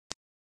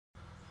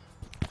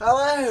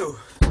Hello,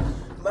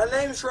 my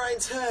name's Ryan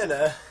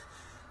Turner,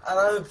 and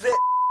I'm a bit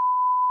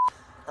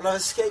and I've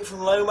escaped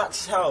from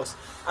Lomax's house.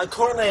 And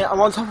currently I'm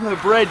on top of a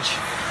bridge.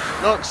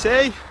 Look,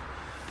 see?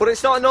 But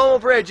it's not a normal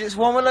bridge, it's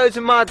one with loads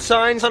of mad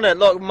signs on it.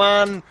 Look,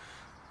 Manchester.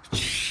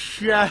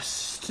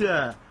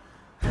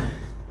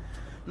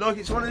 Look,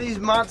 it's one of these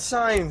mad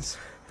signs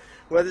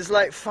where there's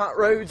like fat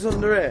roads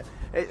under it.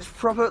 It's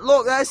proper.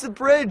 Look, there's the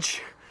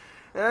bridge.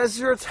 There's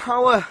your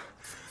tower.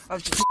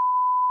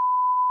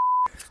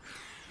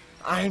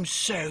 I'm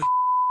so.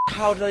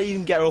 How did I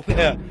even get up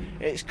here?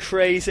 It's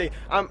crazy.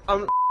 I'm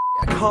a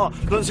car.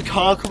 Look, there's a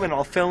car coming.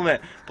 I'll film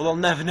it, but they'll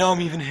never know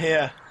I'm even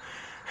here.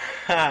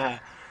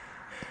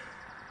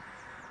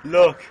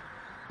 Look,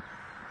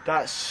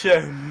 that's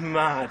so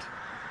mad.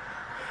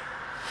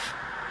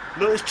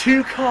 Look, there's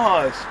two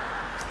cars.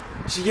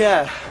 So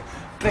yeah,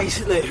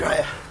 basically,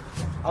 right.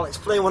 I'll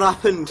explain what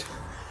happened.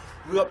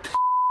 We got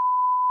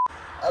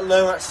at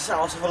Lomax's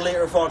house with a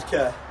litre of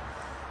vodka,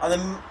 and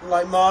then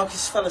like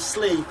Marcus fell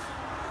asleep,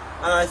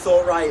 and I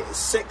thought, right, it's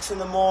 6 in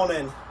the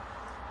morning,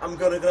 I'm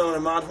gonna go on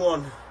a mad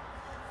one.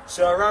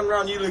 So I ran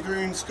around New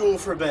Lagoon School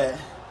for a bit,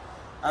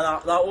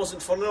 and that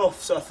wasn't fun enough.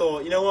 So I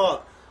thought, you know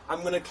what,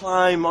 I'm gonna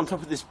climb on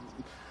top of this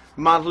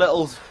mad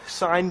little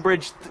sign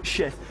bridge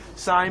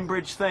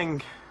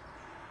thing,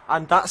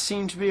 and that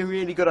seemed to be a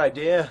really good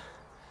idea.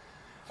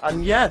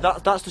 And yeah,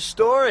 that's the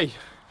story.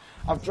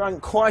 I've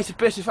drank quite a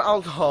bit of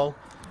alcohol,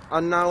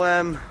 and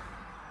now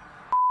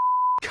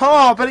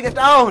car, better get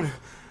down.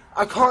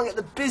 I can't get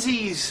the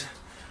busies.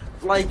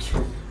 Like,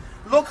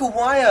 look, a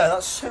wire.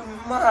 That's so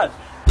mad.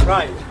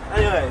 Right.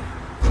 Anyway,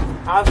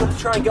 I've got to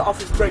try and get off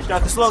this bridge now.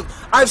 Because look,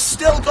 I've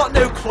still got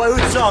no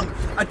clothes on.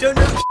 I don't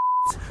know.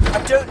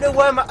 I don't know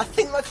where I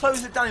think my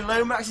clothes are down in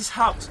Lomax's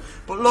house.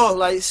 But look,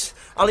 like,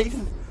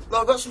 I've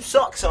got some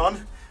socks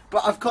on,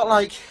 but I've got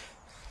like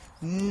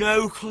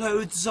no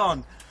clothes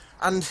on,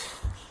 and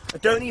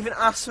don't even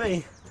ask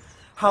me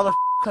how the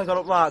I got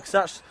up there,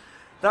 because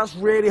that's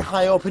really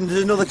high up, and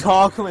there's another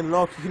car coming.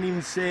 Look, you can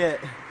even see it.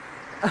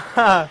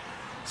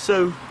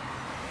 So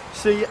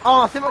yeah,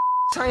 oh, I think my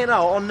hanging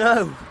out. Oh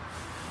no!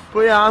 But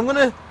yeah, I'm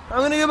gonna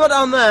go back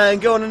down there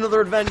and go on another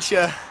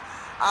adventure.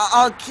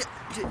 I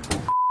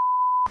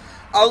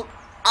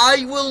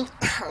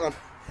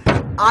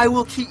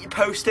will keep you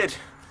posted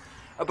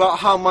about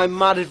how my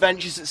mad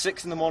adventures at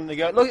 6 in the morning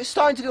go. Look, it's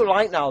starting to go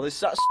light now.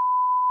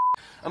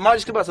 I might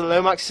just go back to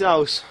Lomax's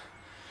house.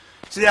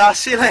 So yeah, I'll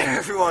see you later,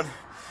 everyone.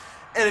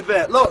 In a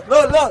bit. Look,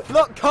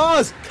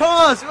 cars!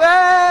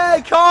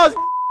 Hey, cars!